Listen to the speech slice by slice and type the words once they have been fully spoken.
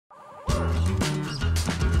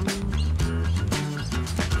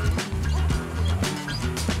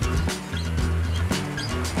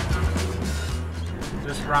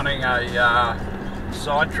running a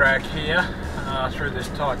side track here through this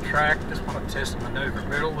tight track. Just want to test the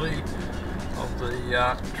manoeuvrability of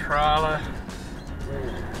the trailer.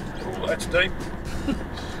 Oh, that's deep.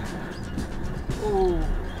 Oh,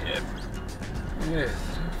 yeah. Yeah,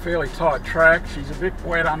 fairly tight track. She's a bit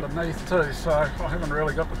wet underneath too, so I haven't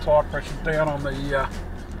really got the tire pressure down on the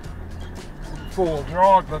four-wheel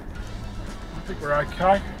drive, but I think we're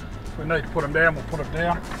okay. If we need to put them down, we'll put them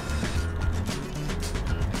down.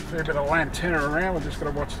 Fair bit of lantana around, we've just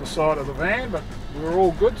got to watch the side of the van, but we're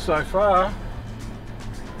all good so far.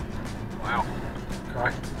 Wow,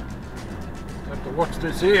 okay. Have to watch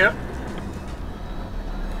this here.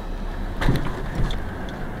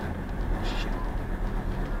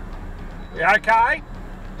 You okay?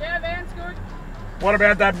 Yeah, van's good. What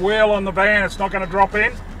about that wheel on the van? It's not going to drop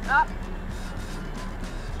in? Up.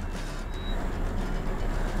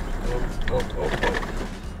 Oh.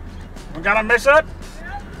 I'm going to miss it?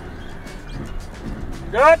 Yep.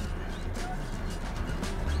 Good?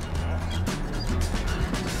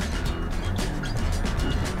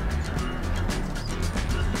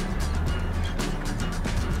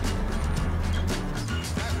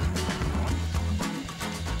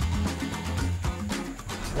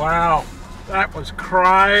 Wow, that was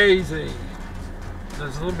crazy.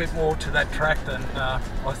 There's a little bit more to that track than I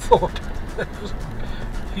thought. There was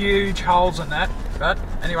huge holes in that, but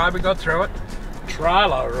anyway, we got through it.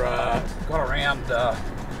 Trailer got around a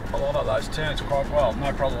lot of those turns quite well,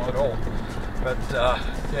 no problem at all. But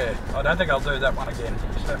yeah, I don't think I'll do that one again.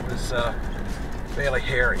 That was fairly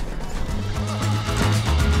hairy.